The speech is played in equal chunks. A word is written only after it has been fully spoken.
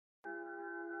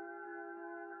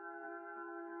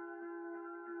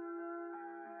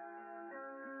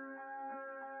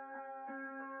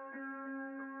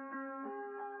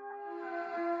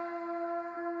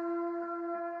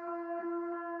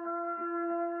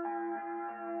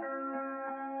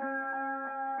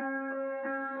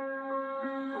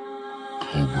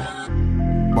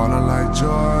Ballin' like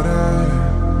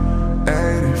Jordan,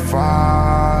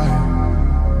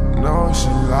 85. Know she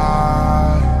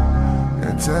lie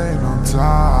and take no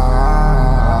time.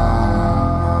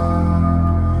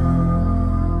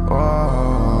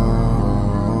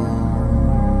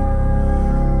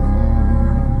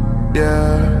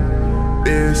 Yeah,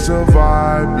 it's a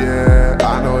vibe, yeah.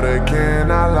 I know they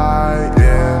cannot lie,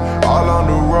 yeah. All on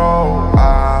the road,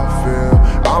 I feel.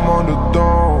 I'm on the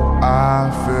throne,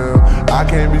 I feel. I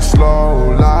can't be slow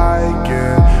like,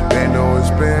 yeah. They know it's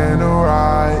been a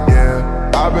ride,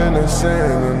 yeah. I've been a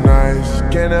sinner nice.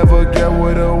 Can't ever get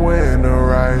with a winner,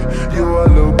 right? You a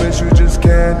little bitch, you just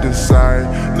can't decide.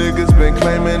 Niggas been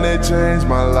claiming they changed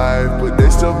my life, but they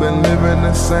still been living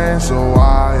the same, so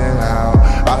why and how?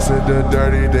 I said the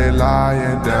dirty, they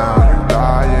lying down. You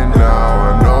lying now,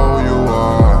 I know you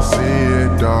are. I see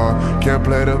it, dawg. Can't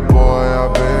play the boy,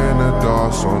 I've been a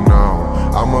dog, so now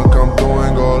I'ma come through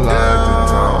and go light the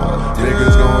town.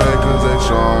 Niggas gon' hate cause they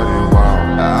shorty, wow.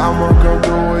 I'ma come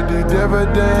through with the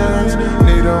dividends.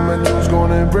 Need them and two's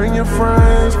gonna bring your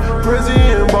friends. Prezi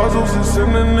and Basels is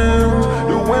synonyms.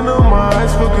 The wind of my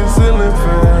eyes fucking ceiling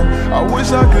fan. I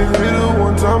wish I could hit it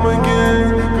one time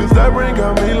again, cause that brain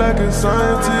got me like a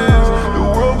scientist. The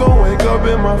world gon' wake up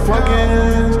in my fucking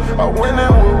hands. I went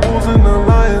in with wolves in the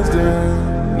lion's den.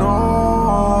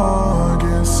 No one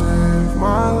can save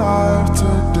my life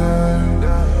today.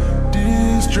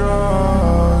 These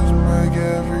drugs make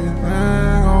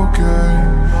everything okay.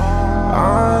 I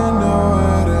know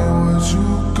it ain't what you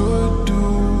could do.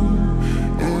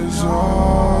 It's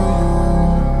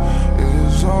all you,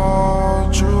 it's all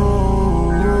true.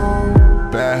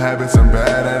 Bad habits, I'm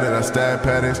bad at it, I stab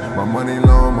paddocks. My money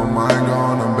long, my mind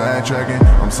gone, I'm backtracking.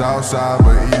 I'm Southside,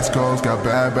 but East Coast got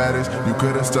bad baddicks. You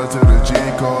could've stuck to the G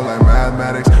code like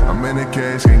mathematics. I'm in a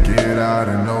cage, can get out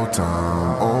in no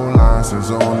time. Old line since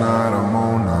 09, I'm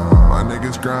on now. My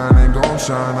niggas grinding, gon'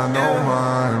 shine, I know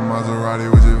mine. Maserati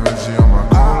with your Vinci on my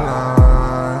cold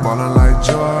line. Ballin' like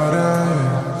Jordan,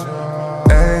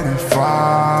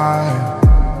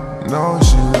 85. Know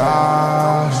she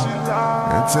lies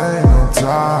and take no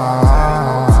time.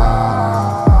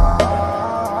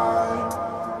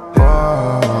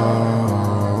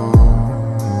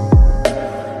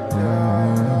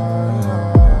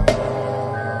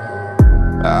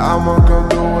 I'ma come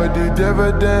through with the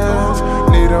dividends.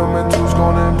 Need them and two's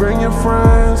gonna bring your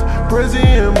friends. Prezi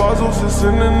and Basels is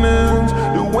synonyms.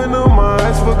 The wind of my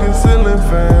eyes fucking ceiling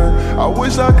fan. I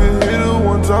wish I could hit it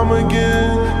one time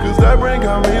again, cause that brain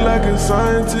got me like a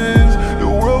scientist. The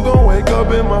world gon' wake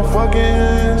up in my fucking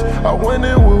hands. I went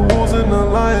in with wolves in the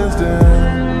lion's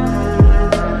den.